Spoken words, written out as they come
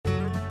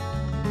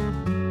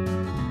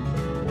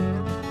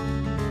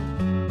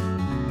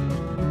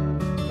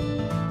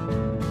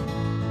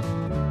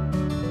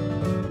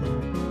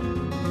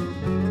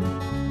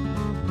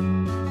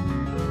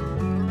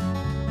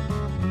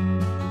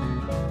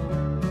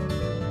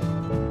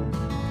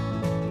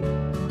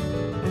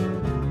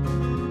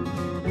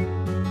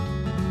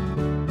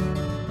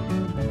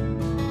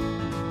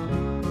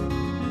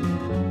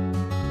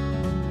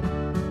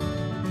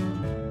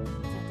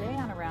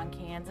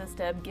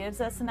Deb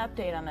gives us an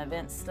update on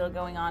events still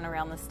going on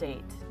around the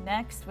state.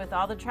 Next, with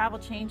all the travel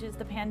changes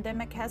the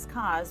pandemic has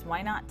caused,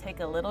 why not take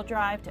a little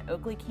drive to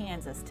Oakley,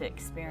 Kansas to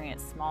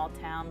experience small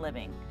town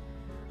living?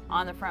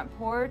 On the front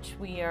porch,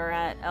 we are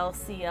at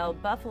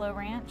LCL Buffalo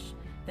Ranch.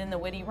 Then the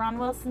witty Ron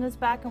Wilson is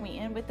back, and we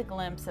end with a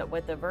glimpse at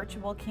what the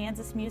virtual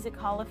Kansas Music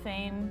Hall of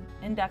Fame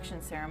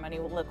induction ceremony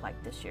will look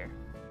like this year.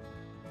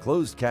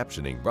 Closed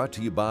captioning brought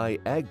to you by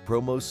Ag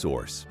Promo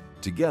Source.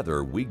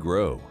 Together we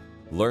grow.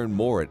 Learn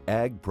more at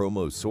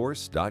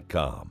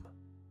agpromosource.com.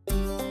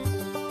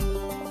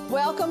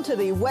 Welcome to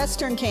the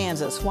Western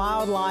Kansas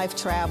Wildlife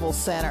Travel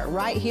Center,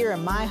 right here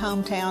in my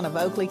hometown of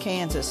Oakley,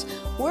 Kansas.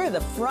 We're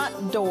the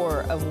front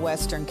door of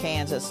Western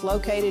Kansas,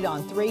 located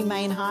on 3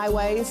 main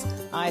highways,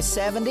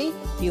 I-70,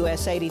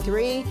 US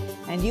 83,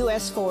 and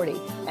US 40.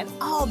 And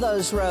all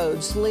those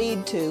roads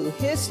lead to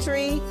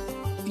history,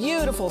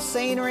 beautiful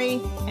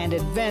scenery, and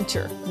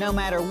adventure, no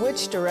matter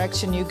which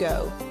direction you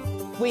go.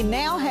 We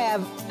now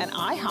have an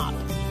IHOP.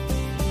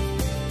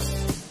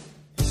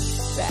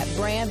 That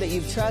brand that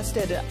you've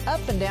trusted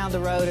up and down the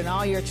road in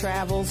all your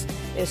travels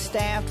is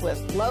staffed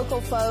with local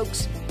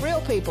folks,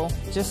 real people,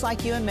 just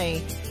like you and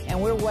me,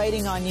 and we're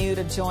waiting on you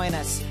to join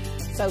us.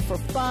 So for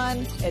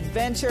fun,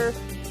 adventure,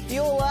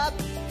 fuel up,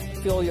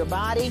 fuel your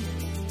body,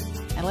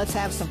 and let's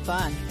have some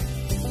fun.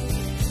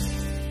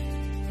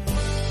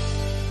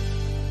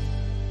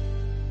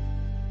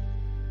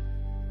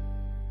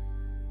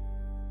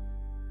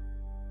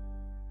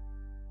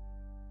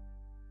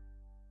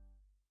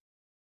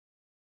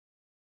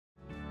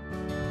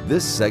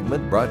 This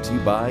segment brought to you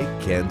by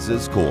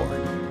Kansas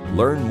Corn.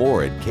 Learn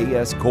more at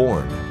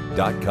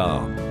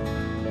kscorn.com.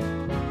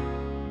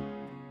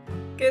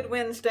 Good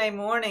Wednesday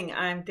morning.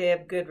 I'm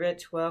Deb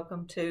Goodrich.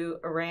 Welcome to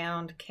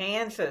Around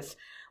Kansas.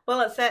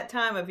 Well, it's that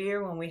time of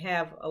year when we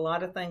have a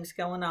lot of things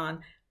going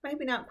on.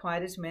 Maybe not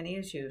quite as many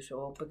as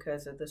usual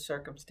because of the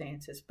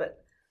circumstances,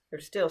 but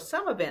there's still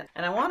some events.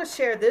 And I want to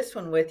share this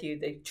one with you,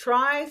 the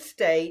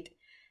Tri-State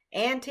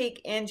Antique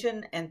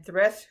Engine and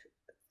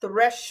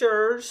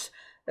Threshers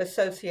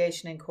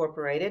Association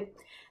Incorporated.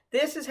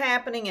 This is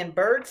happening in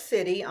Bird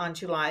City on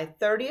July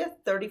 30th,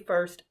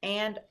 31st,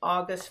 and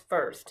August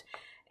 1st.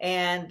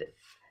 And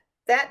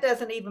that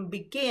doesn't even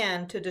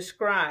begin to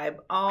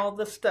describe all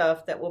the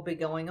stuff that will be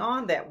going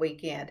on that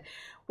weekend.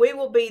 We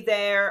will be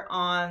there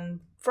on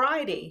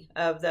Friday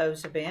of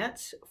those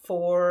events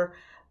for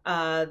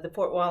the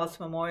Fort Wallace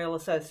Memorial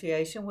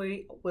Association.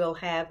 We will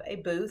have a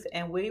booth,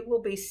 and we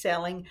will be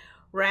selling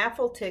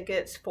raffle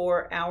tickets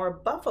for our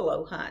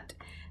buffalo hunt.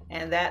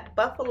 And that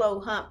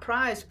buffalo hunt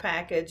prize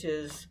package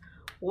is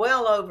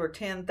well over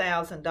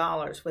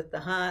 $10,000 with the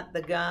hunt,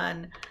 the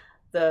gun,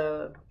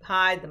 the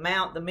hide, the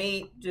mount, the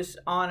meat, just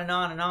on and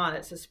on and on.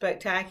 It's a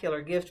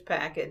spectacular gift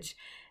package.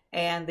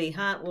 And the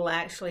hunt will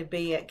actually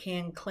be at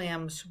Ken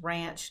Clem's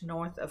Ranch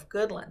north of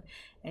Goodland.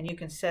 And you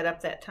can set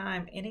up that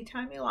time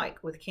anytime you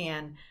like with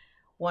Ken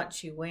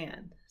once you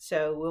win.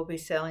 So we'll be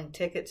selling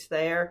tickets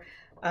there.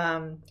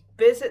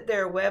 Visit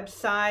their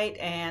website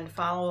and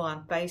follow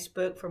on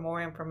Facebook for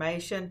more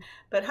information.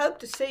 But hope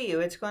to see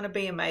you. It's going to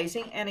be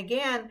amazing. And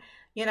again,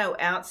 you know,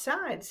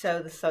 outside, so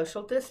the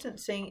social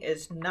distancing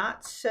is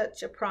not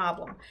such a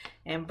problem.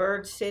 And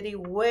Bird City,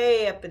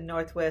 way up in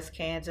northwest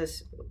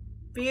Kansas,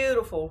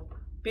 beautiful,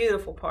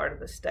 beautiful part of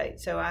the state.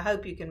 So I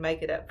hope you can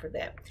make it up for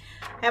that.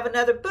 I have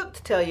another book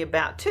to tell you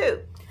about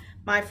too.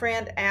 My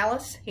friend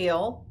Alice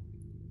Hill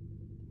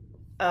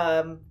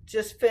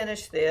just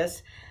finished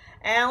this.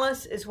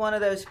 Alice is one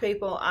of those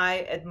people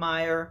I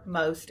admire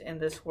most in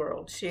this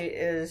world. She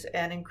is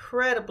an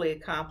incredibly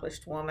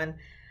accomplished woman.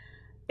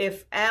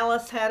 If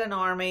Alice had an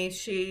army,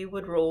 she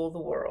would rule the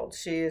world.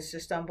 She is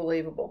just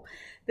unbelievable.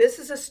 This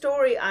is a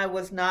story I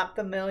was not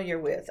familiar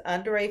with.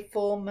 Under a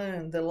Full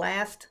Moon, the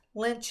last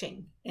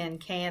lynching in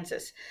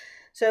Kansas.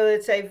 So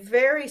it's a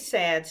very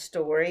sad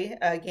story,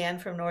 again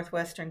from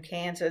northwestern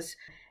Kansas.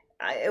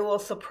 It will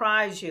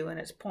surprise you in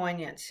its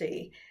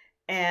poignancy.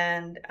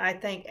 And I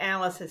think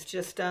Alice has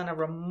just done a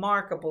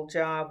remarkable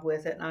job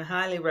with it, and I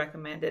highly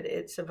recommend it.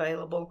 It's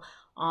available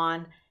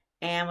on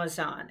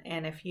Amazon.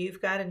 And if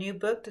you've got a new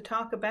book to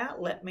talk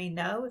about, let me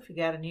know. If you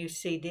got a new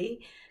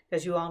CD,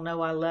 because you all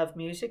know I love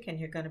music, and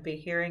you're going to be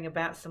hearing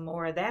about some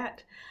more of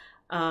that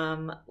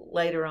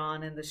later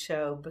on in the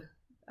show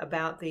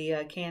about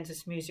the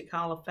Kansas Music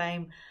Hall of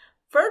Fame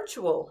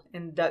virtual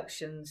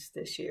inductions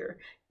this year.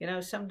 You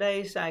know, some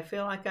days I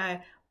feel like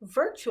I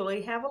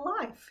virtually have a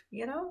life,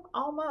 you know,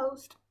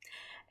 almost.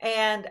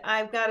 And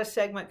I've got a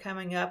segment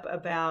coming up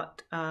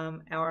about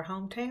our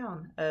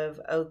hometown of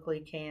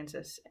Oakley,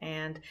 Kansas.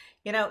 And,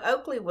 you know,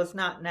 Oakley was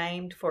not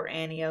named for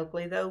Annie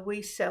Oakley, though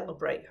we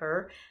celebrate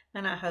her,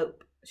 and I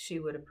hope she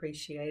would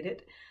appreciate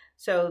it.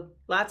 So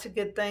lots of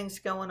good things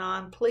going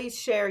on. Please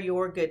share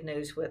your good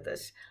news with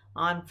us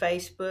on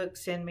Facebook.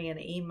 Send me an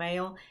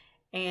email.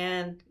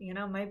 And, you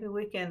know, maybe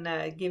we can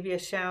give you a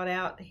shout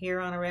out here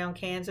on Around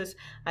Kansas.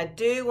 I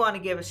do want to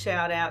give a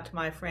shout out to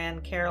my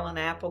friend Carolyn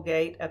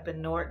Applegate up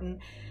in Norton.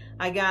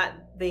 I got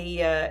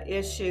the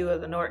issue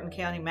of the Norton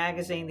County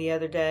Magazine the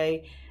other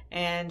day,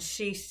 And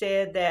she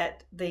said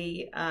that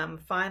the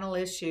final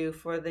issue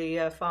for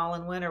the fall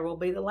and winter will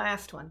be the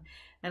last one.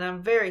 And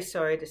I'm very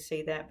sorry to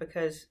see that,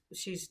 because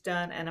she's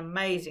done an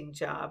amazing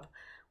job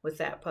with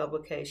that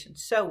publication.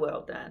 So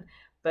well done.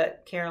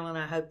 But Carolyn,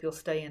 I hope you'll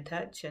stay in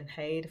touch. And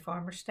hey to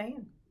Farmer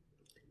Stan.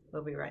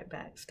 We'll be right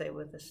back. Stay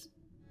with us.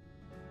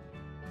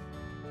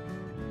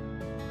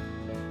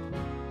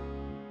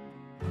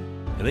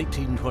 In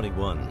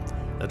 1821,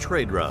 a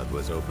trade route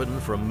was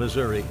opened from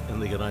Missouri in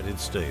the United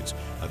States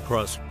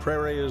across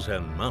prairies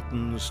and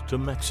mountains to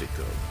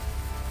Mexico.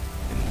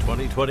 In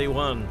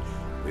 2021,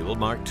 we will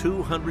mark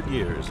 200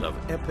 years of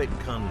epic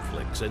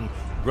conflicts and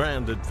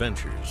grand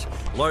adventures,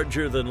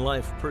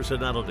 larger-than-life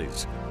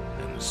personalities,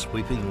 and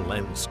sweeping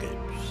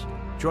landscapes.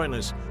 Join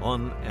us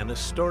on an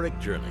historic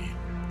journey.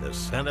 The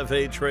Santa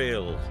Fe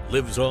Trail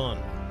lives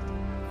on.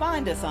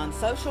 Find us on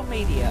social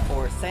media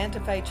or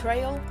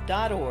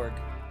santafetrail.org.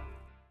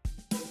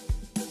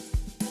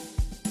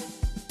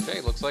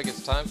 Okay, looks like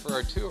it's time for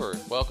our tour.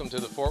 Welcome to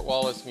the Fort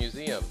Wallace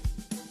Museum.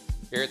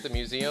 Here at the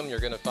museum, you're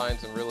going to find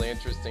some really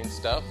interesting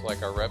stuff,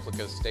 like our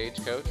replica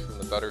stagecoach from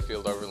the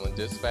Butterfield Overland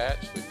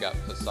Dispatch. We've got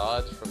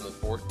facades from the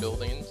fort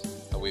buildings.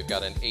 We've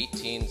got an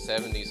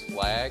 1870s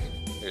flag.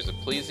 There's a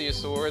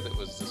plesiosaur that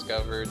was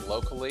discovered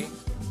locally.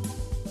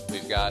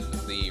 We've got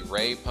the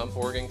Ray pump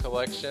organ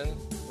collection.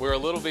 We're a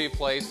little bitty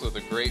place with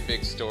a great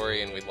big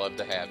story, and we'd love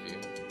to have you.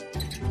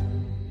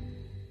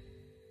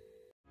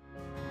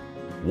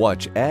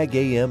 Watch Ag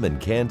AM in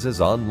Kansas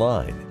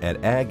online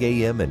at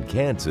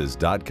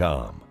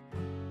agaminkansas.com.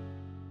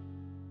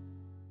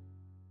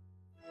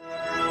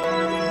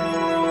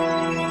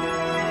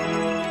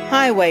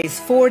 Highways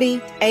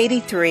 40,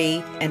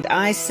 83, and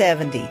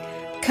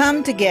I-70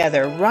 come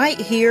together right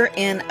here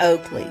in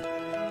Oakley.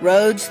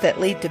 Roads that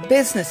lead to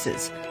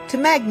businesses, to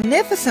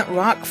magnificent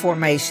rock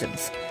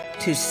formations,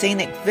 to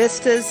scenic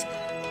vistas,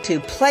 to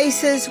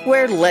places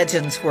where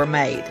legends were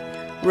made.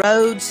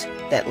 Roads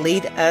that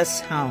lead us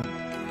home.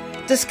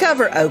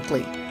 Discover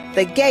Oakley,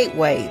 the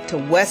gateway to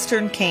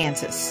western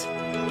Kansas.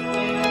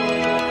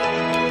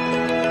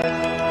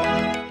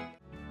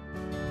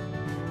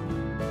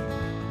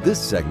 This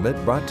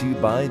segment brought to you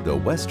by the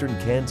Western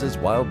Kansas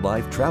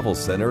Wildlife Travel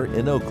Center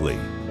in Oakley.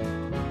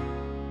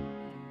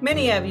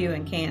 Many of you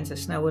in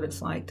Kansas know what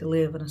it's like to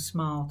live in a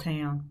small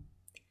town.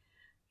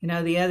 You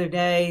know, the other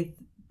day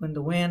when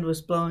the wind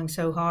was blowing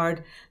so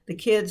hard, the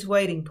kids'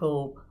 wading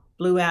pool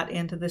blew out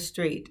into the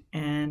street,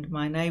 and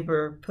my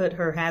neighbor put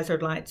her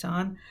hazard lights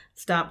on,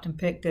 stopped and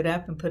picked it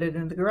up and put it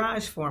in the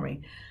garage for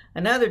me.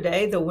 Another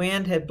day, the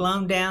wind had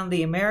blown down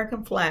the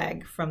American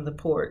flag from the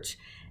porch,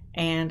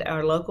 and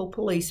our local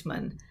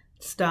policeman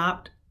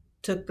stopped,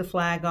 took the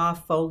flag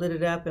off, folded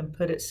it up, and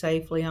put it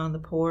safely on the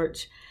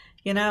porch.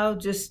 You know,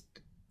 just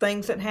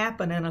things that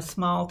happen in a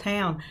small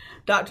town.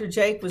 Dr.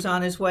 Jake was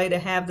on his way to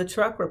have the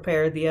truck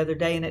repaired the other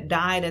day, and it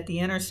died at the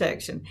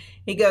intersection.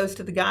 He goes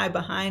to the guy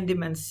behind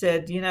him and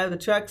said, you know, the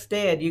truck's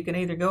dead. You can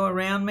either go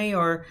around me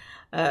or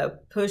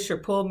push or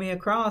pull me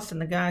across. And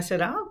the guy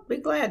said, I'll be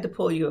glad to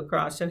pull you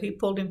across. So he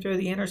pulled him through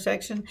the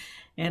intersection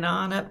and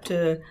on up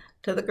to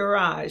the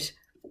garage.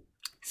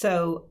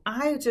 So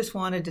I just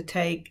wanted to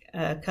take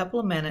a couple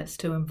of minutes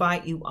to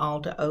invite you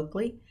all to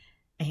Oakley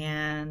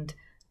and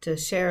to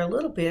share a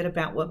little bit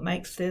about what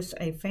makes this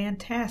a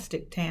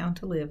fantastic town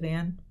to live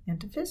in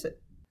and to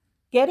visit.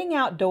 Getting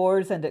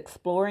outdoors and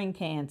exploring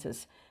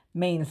Kansas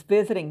means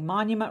visiting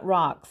Monument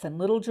Rocks and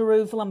Little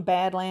Jerusalem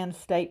Badlands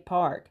State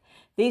Park.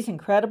 These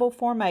incredible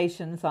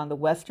formations on the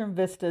Western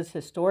Vistas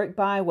Historic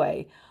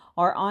Byway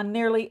are on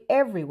nearly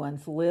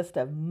everyone's list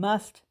of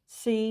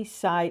must-see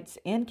sites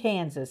in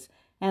Kansas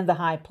and the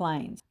High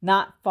Plains.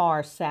 Not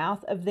far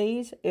south of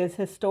these is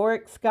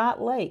historic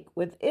Scott Lake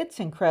with its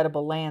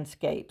incredible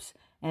landscapes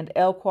and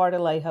El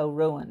Cuartalejo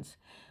ruins.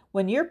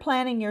 When you're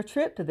planning your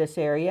trip to this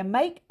area,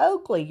 make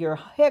Oakley your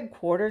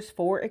headquarters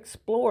for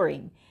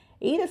exploring.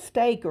 Eat a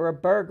steak or a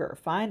burger,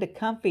 find a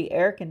comfy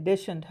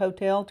air-conditioned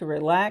hotel to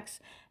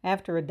relax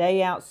after a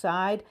day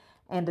outside,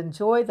 and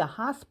enjoy the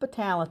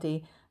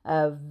hospitality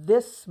of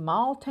this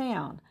small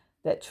town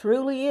that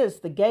truly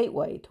is the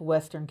gateway to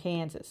western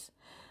Kansas.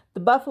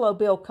 The Buffalo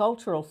Bill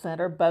Cultural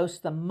Center boasts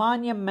the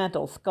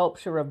monumental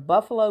sculpture of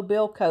Buffalo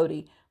Bill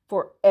Cody,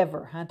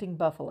 forever hunting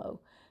buffalo.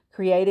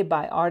 Created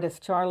by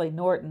artist Charlie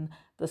Norton,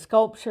 the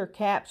sculpture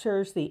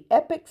captures the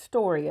epic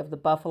story of the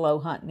buffalo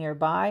hunt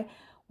nearby,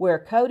 where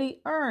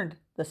Cody earned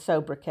the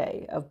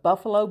sobriquet of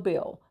Buffalo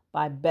Bill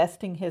by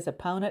besting his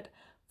opponent,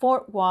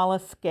 Fort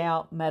Wallace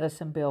Scout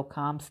Medicine Bill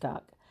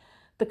Comstock.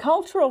 The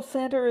Cultural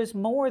Center is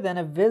more than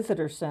a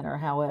visitor center,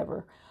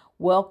 however.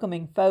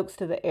 Welcoming folks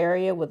to the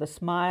area with a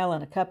smile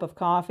and a cup of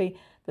coffee,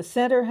 the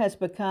center has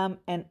become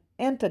an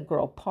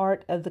integral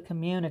part of the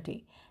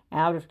community.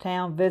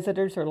 Out-of-town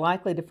visitors are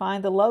likely to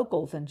find the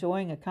locals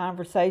enjoying a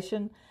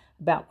conversation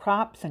about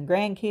crops and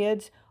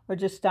grandkids, or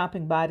just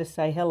stopping by to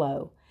say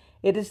hello.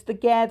 It is the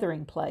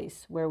gathering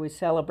place where we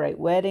celebrate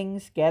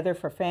weddings, gather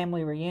for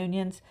family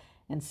reunions,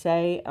 and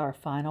say our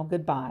final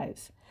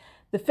goodbyes.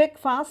 The Fick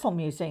Fossil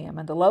Museum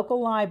and the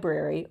local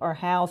library are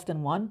housed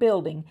in one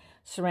building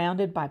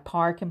surrounded by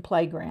park and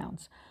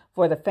playgrounds.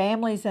 For the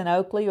families in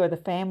Oakley or the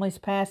families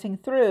passing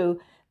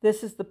through,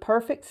 this is the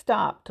perfect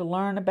stop to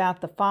learn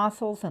about the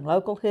fossils and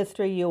local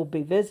history you'll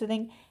be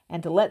visiting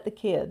and to let the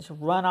kids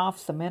run off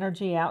some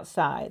energy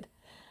outside.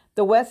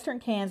 The Western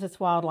Kansas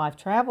Wildlife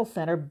Travel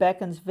Center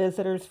beckons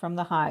visitors from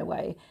the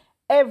highway.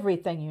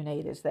 Everything you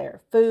need is there: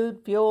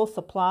 food, fuel,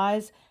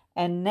 supplies,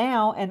 and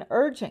now an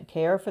urgent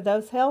care for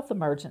those health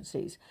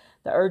emergencies.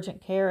 The urgent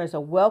care is a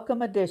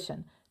welcome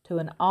addition to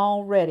an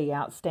already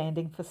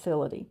outstanding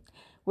facility.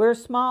 We're a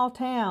small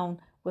town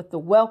with the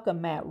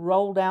welcome mat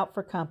rolled out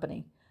for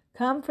company.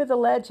 Come for the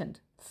legend,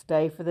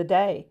 stay for the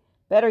day.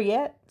 Better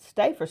yet,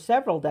 stay for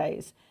several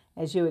days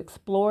as you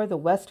explore the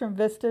Western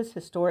Vistas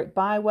Historic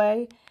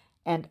Byway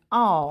and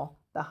all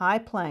the High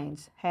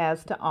Plains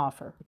has to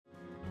offer.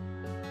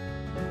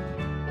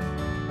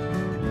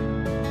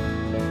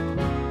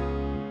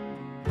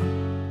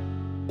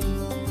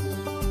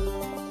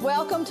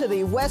 Welcome to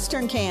the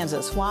Western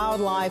Kansas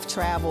Wildlife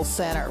Travel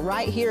Center,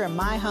 right here in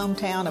my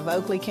hometown of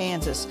Oakley,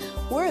 Kansas.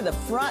 We're the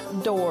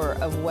front door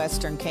of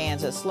Western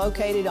Kansas,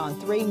 located on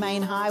 3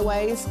 main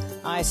highways,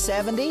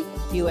 I-70,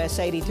 US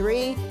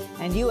 83,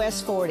 and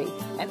US 40.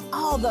 And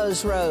all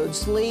those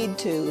roads lead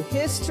to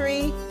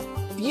history,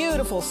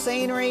 beautiful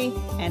scenery,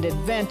 and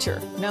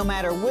adventure, no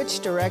matter which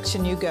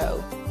direction you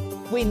go.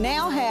 We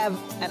now have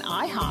an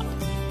IHOP.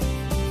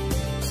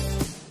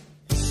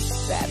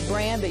 That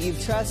brand that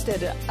you've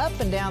trusted up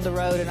and down the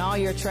road in all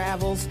your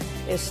travels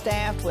is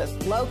staffed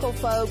with local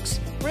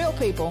folks, real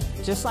people,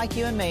 just like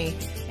you and me,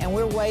 and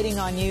we're waiting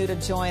on you to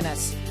join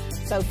us.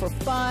 So for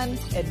fun,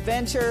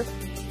 adventure,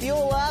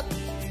 fuel up,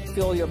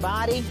 fuel your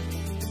body,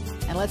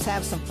 and let's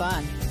have some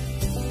fun.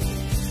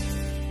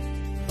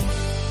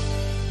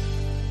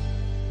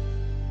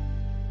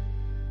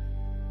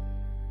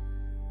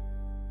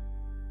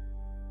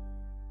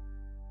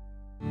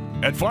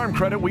 At Farm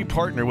Credit, we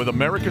partner with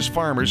America's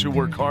farmers who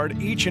work hard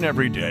each and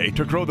every day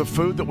to grow the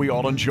food that we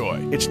all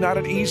enjoy. It's not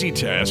an easy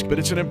task, but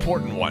it's an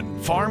important one.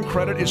 Farm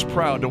Credit is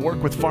proud to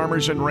work with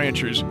farmers and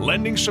ranchers,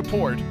 lending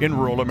support in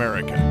rural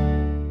America.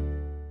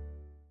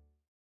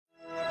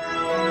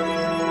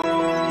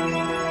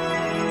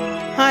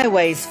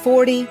 Highways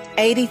 40,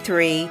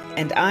 83,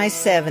 and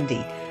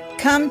I-70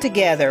 come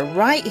together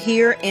right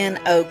here in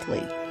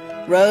Oakley.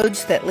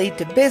 Roads that lead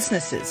to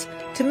businesses,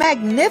 to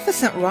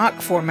magnificent rock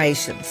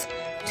formations,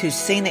 to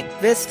scenic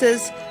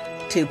vistas,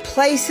 to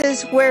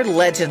places where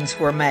legends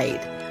were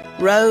made.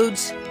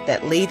 Roads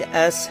that lead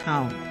us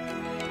home.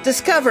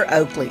 Discover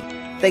Oakley,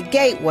 the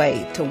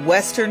gateway to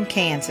Western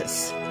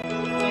Kansas.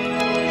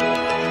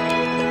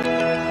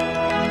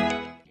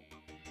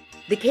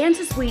 The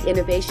Kansas Wheat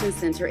Innovation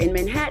Center in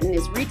Manhattan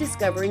is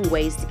rediscovering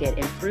ways to get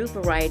improved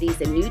varieties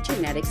and new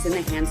genetics in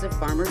the hands of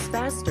farmers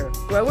faster.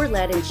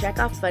 Grower-led and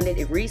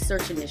checkoff-funded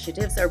research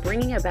initiatives are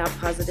bringing about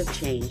positive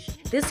change.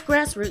 This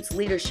grassroots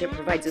leadership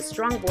provides a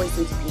strong voice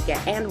in Topeka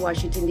and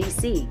Washington,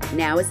 D.C.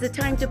 Now is the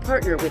time to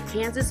partner with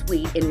Kansas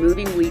Wheat in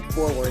moving wheat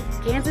forward.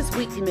 Kansas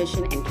Wheat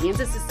Commission and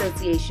Kansas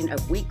Association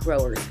of Wheat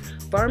Growers.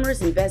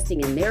 Farmers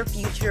investing in their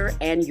future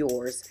and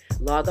yours.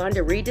 Log on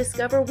to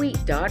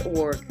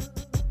rediscoverwheat.org.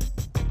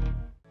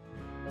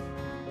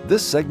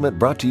 This segment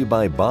brought to you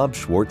by Bob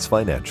Schwartz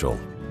Financial.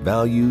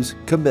 Values,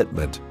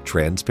 commitment,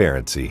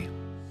 transparency.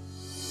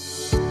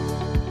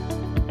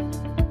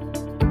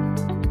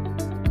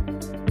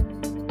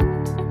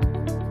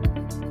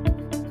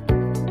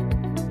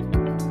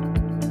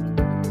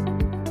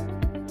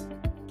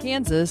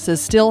 Kansas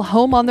is still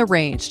home on the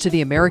range to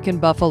the American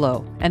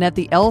buffalo, and at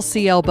the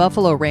LCL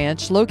Buffalo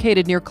Ranch,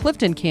 located near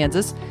Clifton,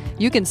 Kansas,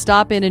 you can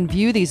stop in and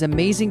view these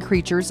amazing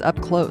creatures up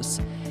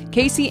close.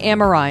 Casey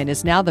Amarine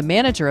is now the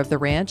manager of the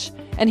ranch,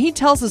 and he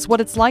tells us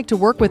what it's like to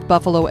work with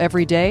buffalo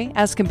every day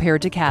as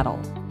compared to cattle.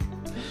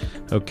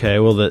 Okay,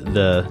 well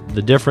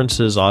the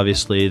differences,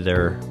 obviously,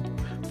 they're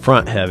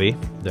front heavy.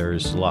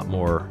 There's a lot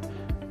more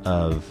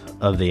of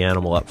the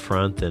animal up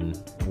front than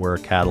where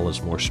cattle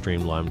is more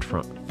streamlined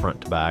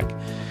front to back.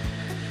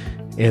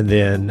 And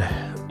then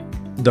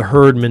the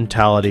herd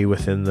mentality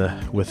within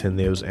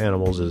those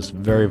animals is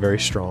very, very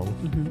strong.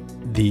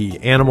 Mm-hmm. The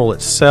animal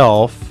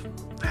itself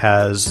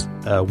has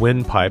a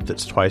windpipe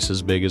that's twice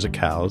as big as a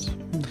cow's.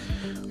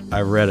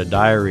 I read a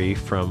diary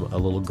from a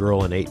little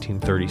girl in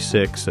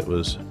 1836 that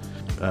was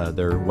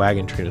their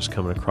wagon train was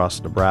coming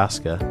across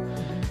Nebraska,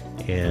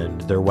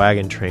 and their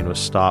wagon train was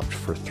stopped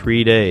for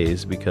 3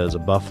 days because a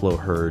buffalo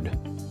herd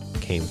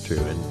came through,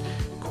 and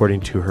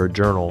according to her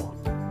journal,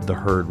 the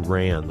herd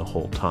ran the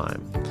whole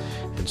time.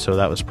 And so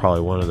that was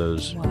probably one of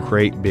those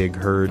great big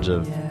herds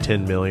of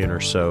 10 million or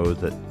so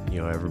that,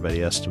 you know,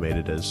 everybody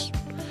estimated as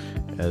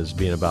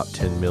being about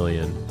 10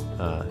 million,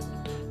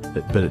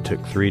 but it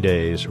took 3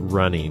 days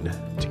running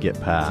to get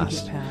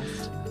past.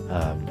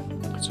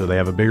 So they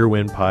have a bigger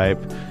windpipe.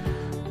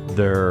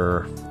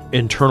 Their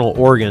internal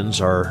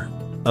organs are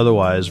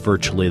otherwise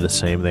virtually the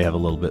same. They have a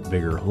little bit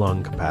bigger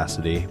lung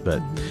capacity,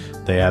 but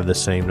they have the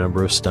same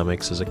number of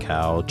stomachs as a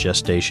cow.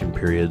 Gestation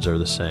periods are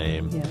the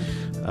same.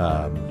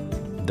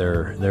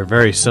 they're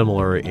very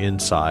similar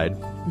inside.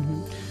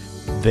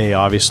 They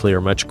obviously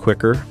are much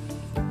quicker.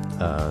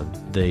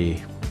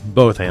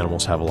 Both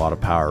animals have a lot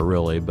of power,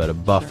 really, but a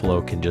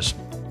buffalo can just,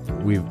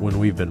 when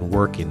we've been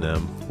working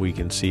them, we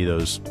can see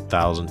those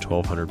 1,000,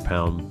 1,200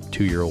 pound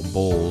 2-year-old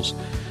bulls.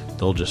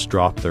 They'll just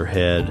drop their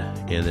head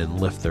and then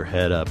lift their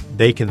head up.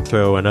 They can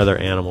throw another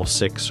animal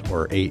 6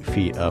 or 8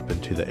 feet up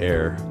into the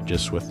air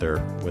just with their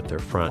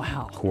front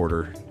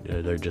quarter.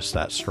 They're just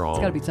that strong.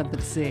 It's got to be something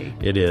to see.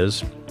 It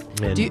is.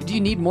 And do you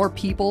need more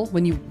people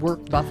when you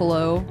work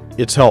buffalo?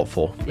 It's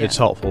helpful. Yeah. It's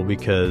helpful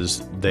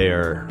because they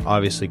are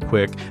obviously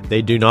quick.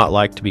 They do not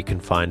like to be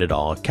confined at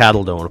all.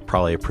 Cattle don't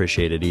probably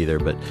appreciate it either,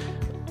 but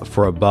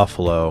for a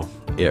buffalo,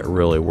 it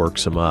really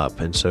works them up,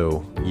 and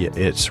so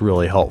it's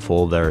really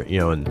helpful. They're,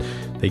 and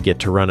they get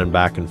to running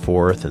back and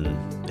forth, and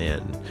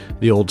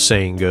the old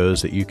saying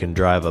goes that you can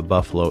drive a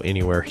buffalo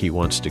anywhere he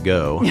wants to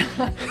go.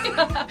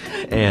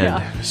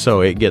 And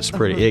so it gets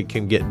it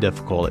can get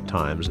difficult at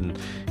times, and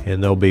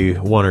there'll be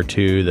one or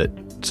two that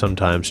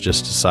sometimes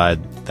just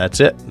decide that's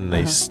it, and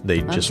they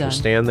just will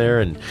stand there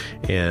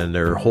and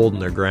they're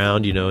holding their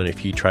ground, and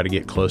if you try to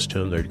get close to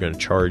them, they're going to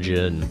charge you.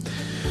 And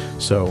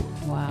so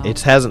it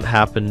hasn't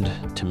happened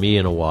to me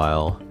in a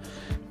while,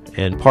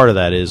 and part of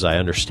that is I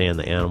understand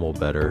the animal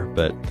better.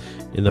 But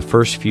in the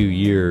first few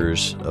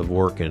years of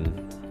working,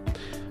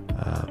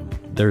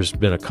 there's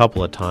been a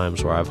couple of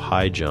times where I've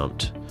high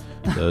jumped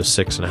those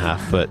 6.5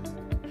 foot.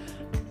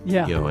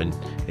 Yeah.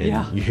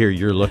 And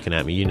you're looking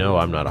at me,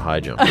 I'm not a high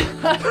jumper.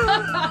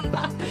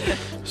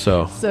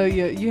 So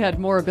you had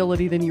more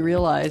ability than you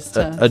realized.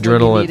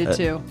 Adrenaline, when you needed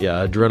to.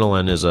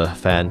 Adrenaline is a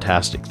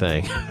fantastic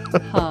thing.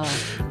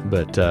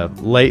 But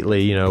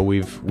lately,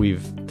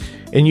 we've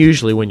and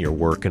usually when you're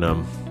working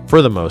them,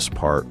 for the most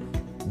part,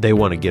 they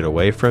want to get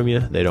away from you.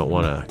 They don't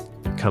want to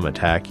come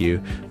attack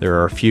you. There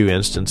are a few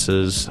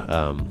instances.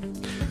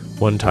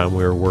 One time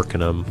we were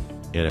working them,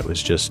 and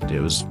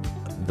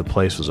the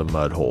place was a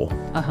mud hole.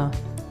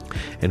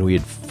 And we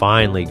had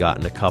finally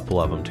gotten a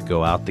couple of them to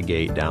go out the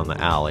gate down the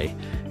alley.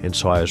 And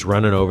so I was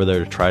running over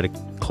there to try to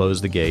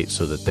close the gate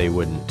so that they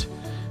wouldn't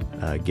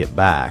get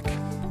back.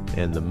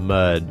 And the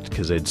mud,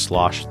 because they'd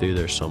sloshed through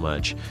there so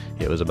much,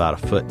 it was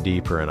about a foot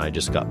deeper, and I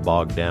just got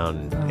bogged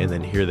down. And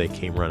then here they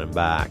came running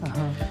back,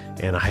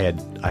 and I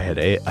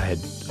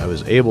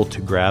was able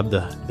to grab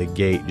the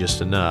gate just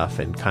enough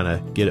and kind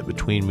of get it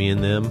between me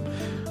and them.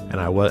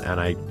 And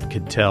I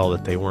could tell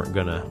that they weren't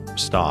going to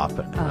stop.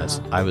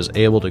 I was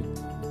able to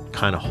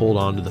kind of hold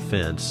on to the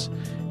fence,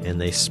 and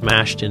they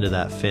smashed into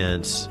that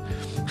fence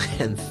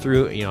and it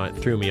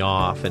threw me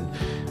off. And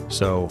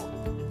so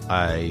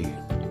I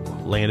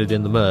landed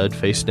in the mud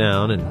face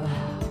down, and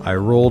I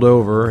rolled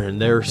over, and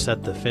there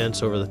set the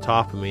fence over the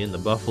top of me, and the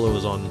buffalo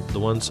was on the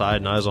one side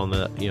and I was on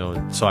the,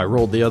 so I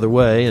rolled the other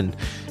way, and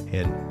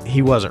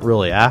he wasn't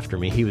really after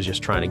me. He was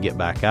just trying to get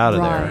back out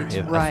of there.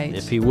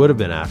 If he would have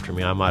been after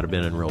me, I might have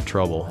been in real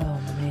trouble.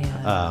 Oh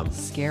man,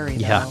 scary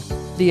though. Yeah.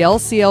 The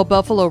LCL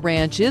Buffalo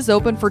Ranch is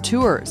open for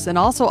tours and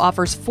also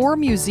offers 4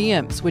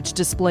 museums which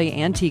display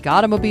antique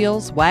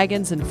automobiles,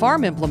 wagons, and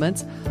farm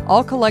implements,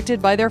 all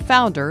collected by their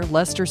founder,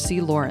 Lester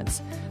C.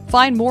 Lawrence.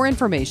 Find more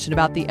information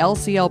about the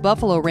LCL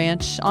Buffalo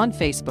Ranch on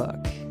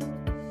Facebook.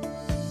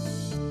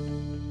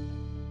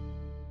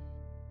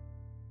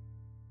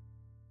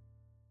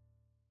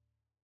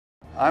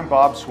 I'm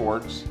Bob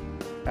Swartz,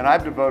 and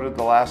I've devoted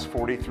the last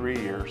 43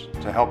 years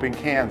to helping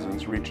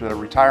Kansans reach their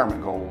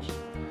retirement goals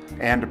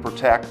and to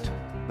protect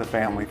the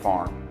family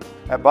farm.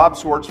 At Bob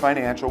Swartz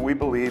Financial, we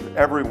believe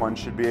everyone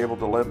should be able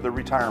to live the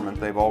retirement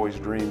they've always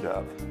dreamed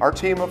of. Our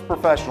team of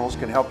professionals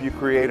can help you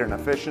create an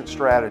efficient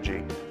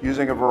strategy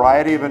using a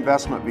variety of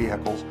investment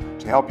vehicles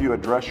to help you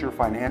address your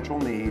financial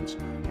needs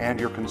and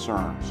your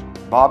concerns.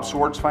 Bob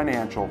Swartz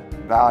Financial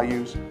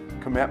values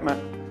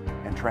commitment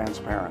and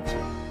transparency.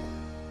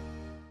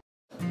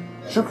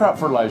 Sure Crop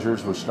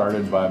Fertilizers was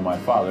started by my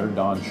father,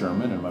 Don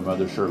Sherman, and my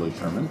mother, Shirley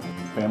Sherman.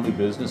 Family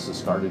business that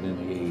started in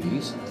the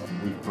 80s.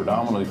 We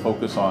predominantly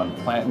focus on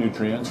plant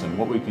nutrients and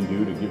what we can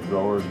do to give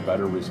growers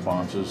better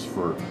responses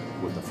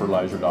with the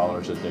fertilizer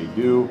dollars that they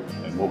do,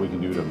 and what we can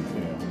do to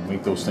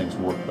make those things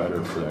work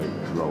better for the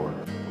grower.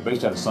 We're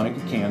based out of Seneca,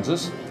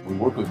 Kansas. We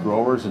work with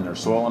growers in their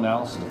soil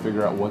analysis to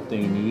figure out what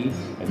they need,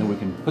 and then we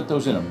can put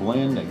those in a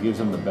blend that gives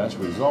them the best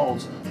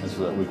results, and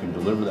so that we can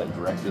deliver that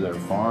direct to their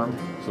farm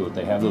so that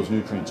they have those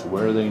nutrients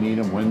where they need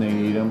them, when they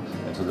need them,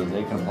 and so that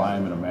they can apply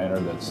them in a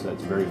manner that's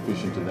very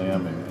efficient to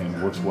them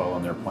and works well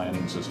in their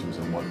planting systems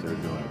and what they're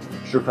doing.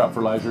 Sure Crop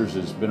Fertilizers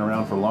has been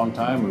around for a long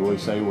time. We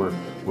always say we're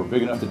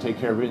big enough to take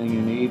care of everything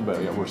you need, but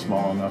we're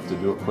small enough to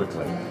do it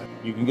quickly.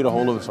 You can get a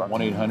hold of us at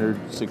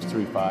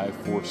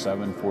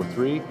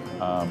 1-800-635-4743.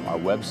 Our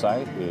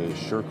website is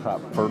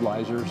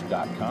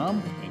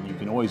surecropfertilizers.com, and you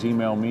can always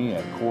email me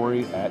at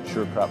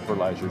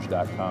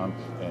Corey@surecropfertilizers.com,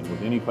 and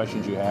with any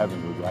questions you have,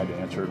 we'll be glad to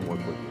answer it and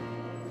work with you.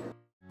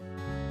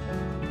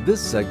 This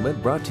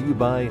segment brought to you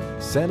by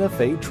Santa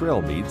Fe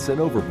Trail Meats in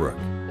Overbrook.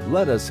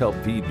 Let us help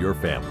feed your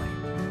family.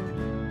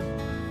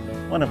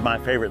 One of my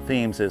favorite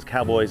themes is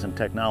cowboys and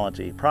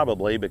technology,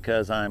 probably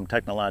because I'm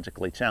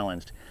technologically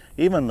challenged.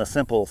 Even the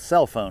simple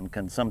cell phone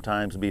can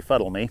sometimes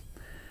befuddle me,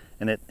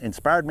 and it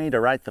inspired me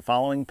to write the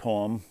following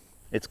poem.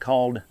 It's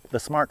called The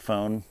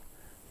Smartphone,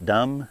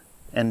 Dumb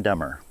and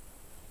Dumber.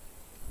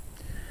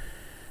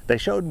 They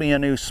showed me a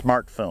new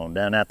smartphone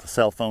down at the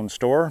cell phone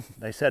store.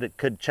 They said it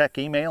could check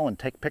email and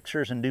take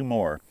pictures and do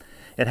more.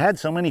 It had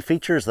so many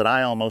features that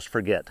I almost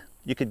forget.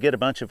 You could get a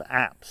bunch of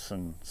apps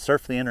and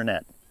surf the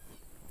internet.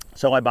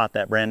 So I bought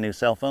that brand new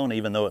cell phone,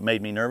 even though it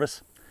made me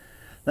nervous.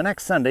 The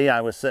next Sunday, I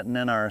was sitting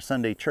in our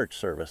Sunday church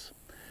service.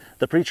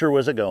 The preacher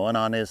was a-going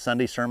on his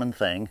Sunday sermon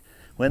thing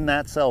when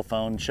that cell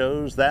phone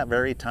chose that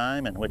very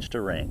time in which to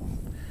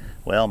ring.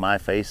 Well, my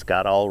face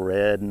got all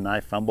red and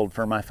I fumbled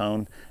for my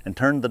phone and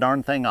turned the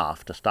darn thing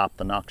off to stop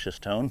the noxious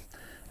tone.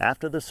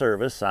 After the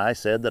service, I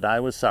said that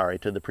I was sorry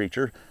to the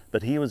preacher,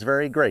 but he was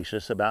very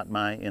gracious about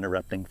my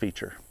interrupting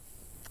feature.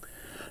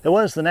 It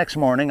was the next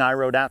morning I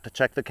rode out to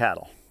check the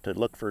cattle, to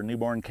look for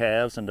newborn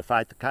calves and to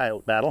fight the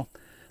coyote battle.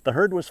 The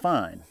herd was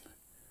fine.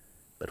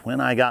 But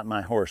when I got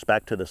my horse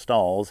back to the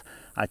stalls,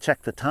 I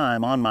checked the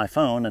time on my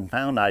phone and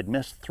found I'd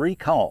missed 3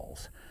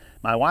 calls.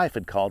 My wife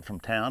had called from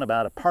town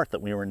about a part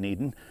that we were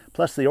needing,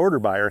 plus the order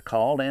buyer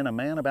called and a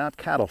man about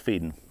cattle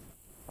feeding.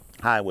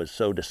 I was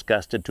so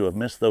disgusted to have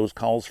missed those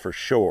calls for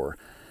sure,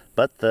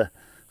 but the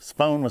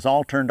phone was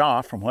all turned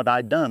off from what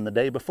I'd done the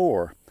day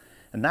before.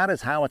 And that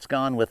is how it's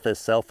gone with this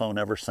cell phone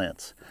ever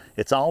since.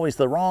 It's always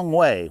the wrong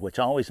way, which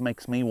always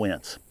makes me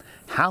wince.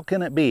 How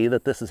can it be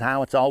that this is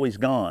how it's always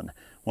gone?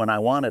 When I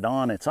want it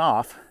on, it's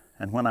off,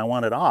 and when I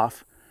want it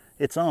off,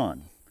 it's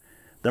on.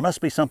 There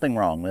must be something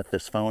wrong with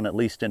this phone, at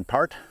least in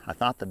part. I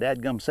thought the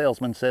dadgum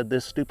salesman said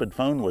this stupid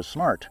phone was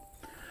smart.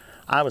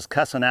 I was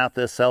cussing out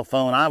this cell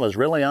phone. I was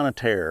really on a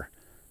tear.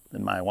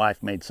 Then my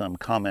wife made some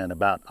comment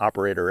about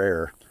operator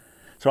error.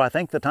 So I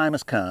think the time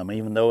has come,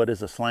 even though it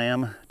is a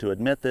slam, to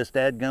admit this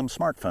dadgum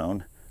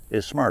smartphone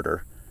is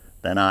smarter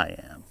than I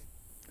am.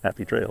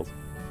 Happy trails.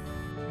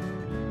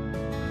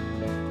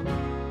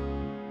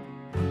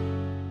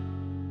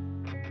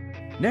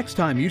 Next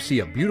time you see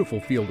a beautiful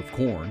field of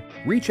corn,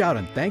 reach out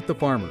and thank the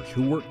farmers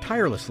who work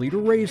tirelessly to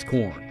raise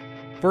corn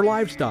for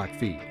livestock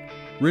feed,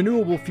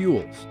 renewable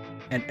fuels,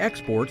 and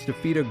exports to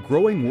feed a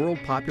growing world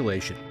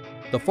population.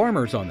 The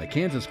farmers on the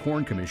Kansas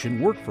Corn Commission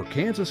work for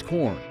Kansas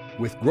Corn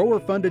with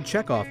grower-funded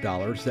checkoff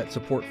dollars that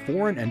support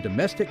foreign and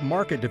domestic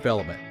market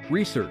development,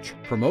 research,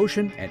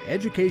 promotion, and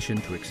education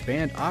to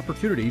expand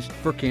opportunities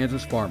for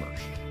Kansas farmers.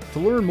 To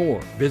learn more,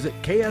 visit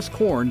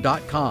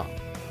kscorn.com.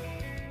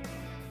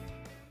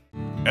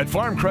 At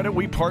Farm Credit,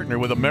 we partner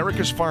with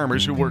America's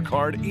farmers who work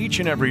hard each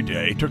and every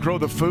day to grow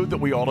the food that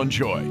we all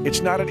enjoy. It's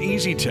not an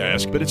easy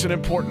task, but it's an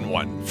important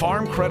one.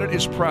 Farm Credit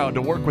is proud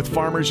to work with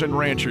farmers and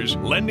ranchers,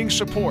 lending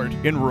support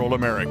in rural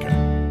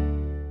America.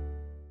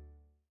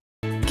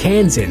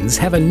 Kansans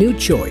have a new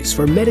choice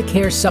for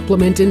Medicare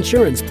supplement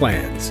insurance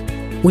plans.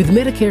 With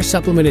Medicare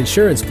supplement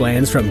insurance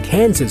plans from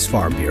Kansas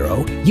Farm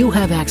Bureau, you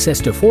have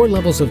access to 4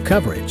 levels of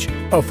coverage,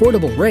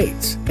 affordable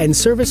rates, and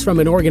service from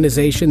an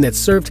organization that's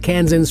served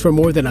Kansans for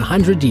more than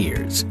 100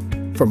 years.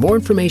 For more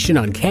information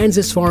on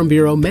Kansas Farm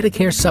Bureau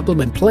Medicare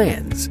supplement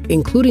plans,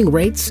 including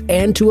rates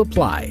and to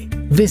apply,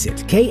 visit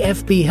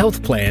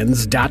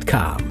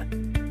kfbhealthplans.com.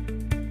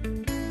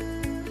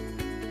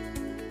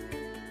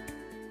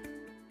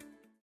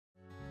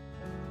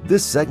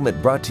 This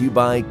segment brought to you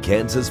by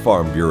Kansas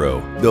Farm Bureau,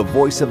 the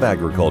voice of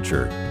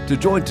agriculture. To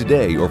join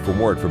today or for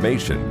more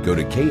information, go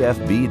to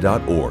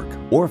kfb.org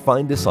or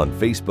find us on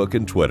Facebook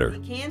and Twitter.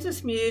 The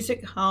Kansas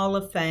Music Hall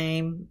of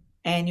Fame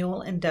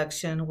annual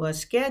induction was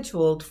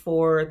scheduled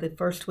for the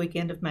first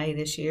weekend of May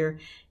this year,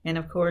 and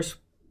of course,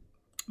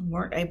 we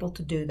weren't able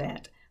to do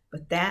that.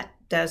 But that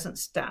doesn't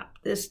stop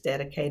this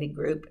dedicated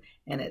group,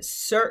 and it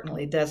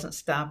certainly doesn't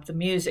stop the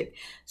music.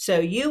 So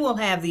you will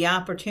have the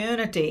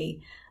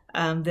opportunity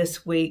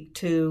this week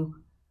to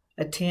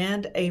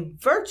attend a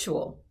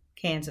virtual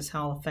Kansas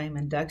Hall of Fame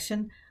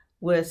induction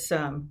with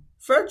some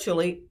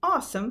virtually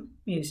awesome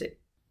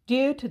music.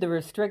 Due to the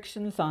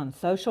restrictions on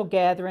social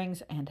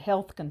gatherings and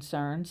health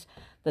concerns,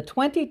 the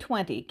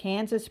 2020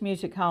 Kansas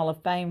Music Hall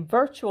of Fame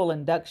virtual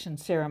induction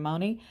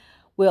ceremony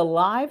will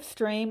live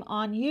stream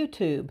on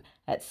YouTube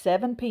at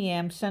 7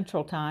 p.m.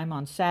 Central Time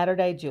on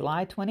Saturday,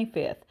 July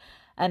 25th,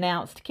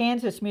 announced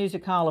Kansas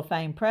Music Hall of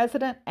Fame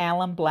President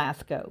Alan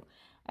Blasco.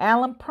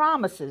 Alan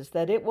promises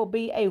that it will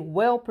be a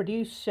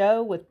well-produced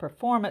show with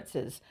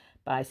performances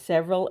by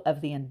several of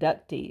the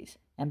inductees.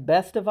 And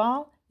best of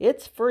all,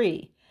 it's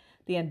free.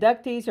 The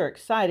inductees are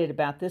excited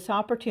about this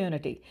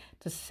opportunity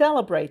to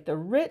celebrate the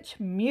rich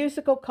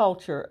musical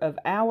culture of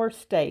our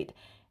state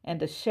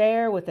and to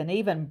share with an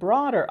even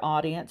broader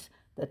audience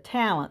the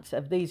talents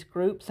of these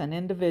groups and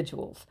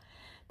individuals.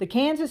 The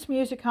Kansas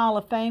Music Hall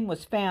of Fame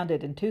was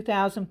founded in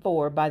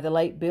 2004 by the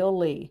late Bill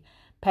Lee.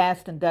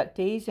 Past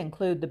inductees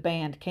include the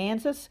band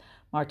Kansas,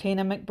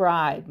 Martina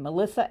McBride,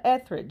 Melissa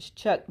Etheridge,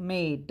 Chuck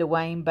Mead,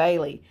 Dwayne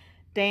Bailey,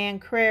 Dan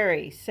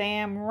Crary,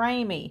 Sam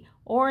Ramey,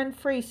 Orrin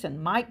Friesen,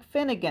 Mike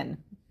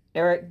Finnegan,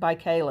 Eric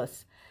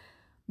Bikalis.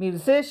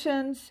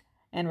 Musicians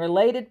and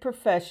related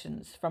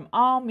professions from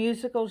all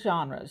musical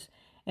genres.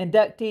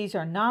 Inductees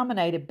are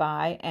nominated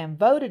by and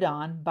voted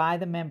on by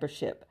the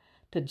membership.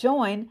 To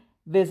join,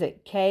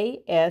 visit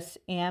ksmhof.org.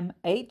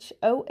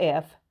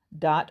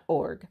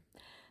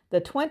 The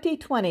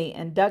 2020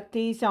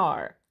 inductees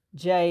are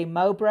Jay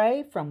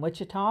Mowbray from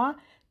Wichita,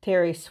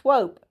 Terry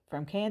Swope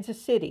from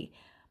Kansas City,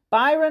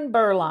 Byron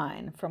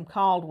Burline from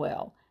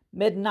Caldwell,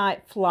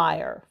 Midnight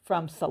Flyer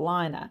from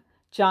Salina,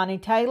 Johnny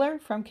Taylor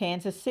from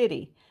Kansas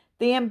City,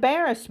 The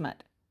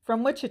Embarrassment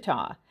from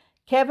Wichita,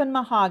 Kevin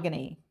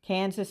Mahogany,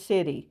 Kansas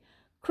City,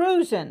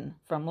 Cruisin'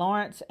 from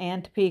Lawrence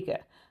and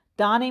Topeka.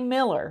 Donnie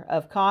Miller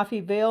of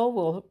Coffeyville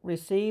will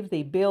receive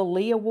the Bill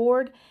Lee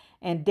Award,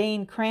 and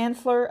Dean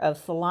Kranzler of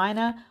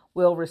Salina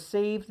will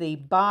receive the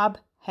Bob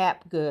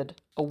Hapgood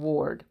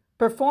Award.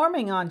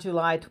 Performing on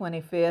July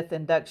 25th,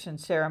 induction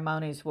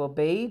ceremonies will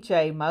be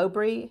Jay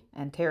Mowbray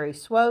and Terry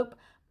Swope,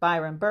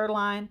 Byron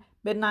Burline,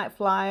 Midnight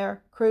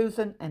Flyer,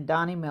 Cruisin', and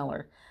Donnie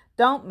Miller.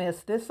 Don't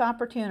miss this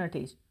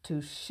opportunity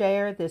to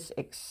share this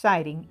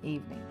exciting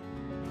evening.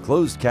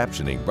 Closed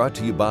captioning brought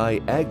to you by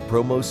Ag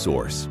Promo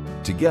Source.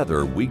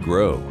 Together we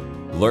grow.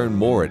 Learn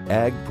more at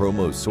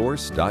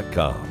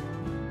agpromosource.com.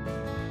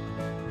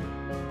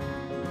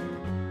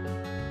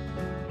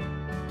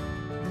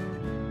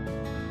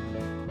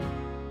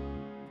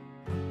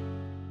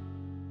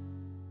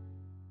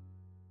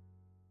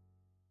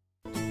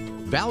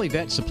 Valley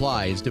Vet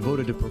Supply is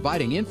devoted to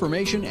providing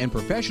information and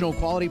professional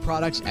quality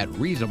products at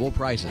reasonable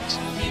prices.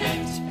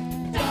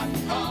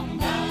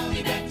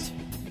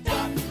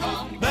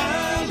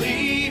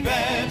 Valley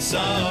Vet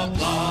Supply.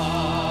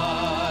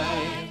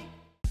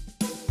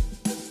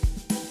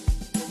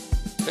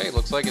 Okay,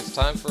 looks like it's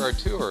time for our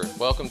tour.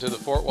 Welcome to the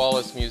Fort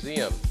Wallace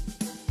Museum.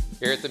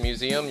 Here at the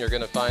museum, you're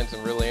going to find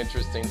some really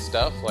interesting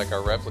stuff like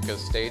our replica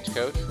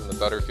stagecoach from the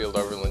Butterfield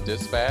Overland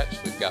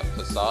Dispatch. We've got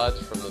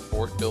facades from the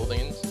fort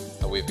buildings.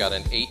 We've got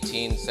an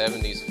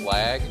 1870s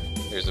flag.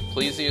 There's a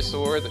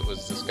plesiosaur that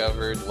was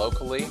discovered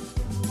locally.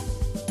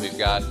 We've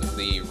got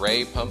the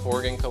Ray pump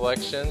organ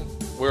collection.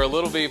 We're a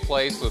little bitty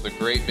place with a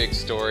great big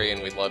story,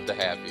 and we'd love to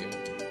have you.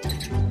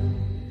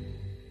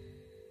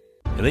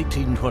 In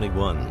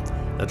 1821,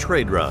 a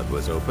trade route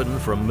was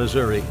opened from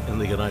Missouri in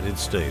the United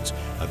States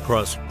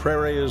across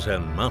prairies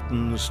and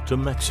mountains to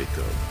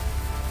Mexico.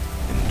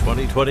 In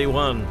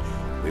 2021,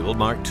 we will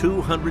mark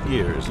 200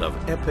 years of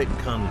epic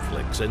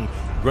conflicts and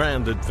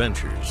grand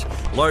adventures,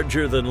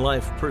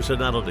 larger-than-life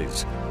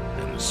personalities,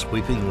 and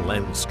sweeping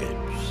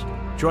landscapes.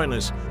 Join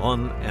us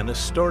on an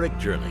historic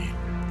journey.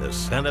 The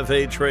Santa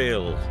Fe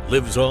Trail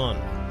lives on.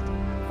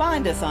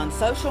 Find us on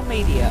social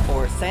media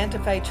or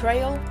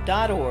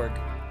santafetrail.org.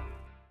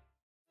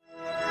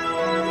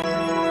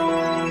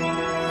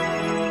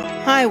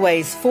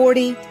 Highways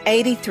 40,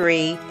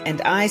 83,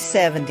 and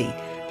I-70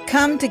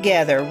 come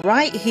together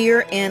right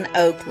here in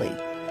Oakley.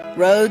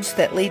 Roads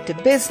that lead to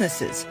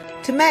businesses,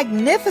 to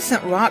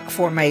magnificent rock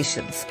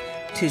formations,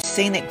 to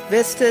scenic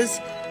vistas,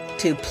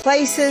 to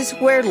places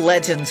where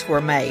legends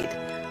were made.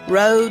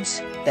 Roads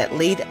that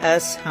lead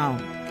us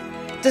home.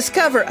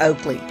 Discover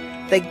Oakley,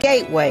 the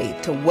gateway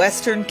to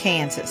western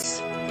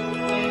Kansas.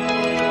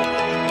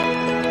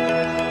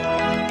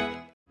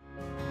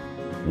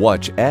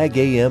 Watch Ag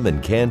AM in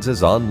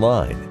Kansas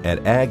online at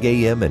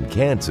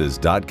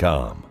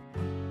agamandkansas.com.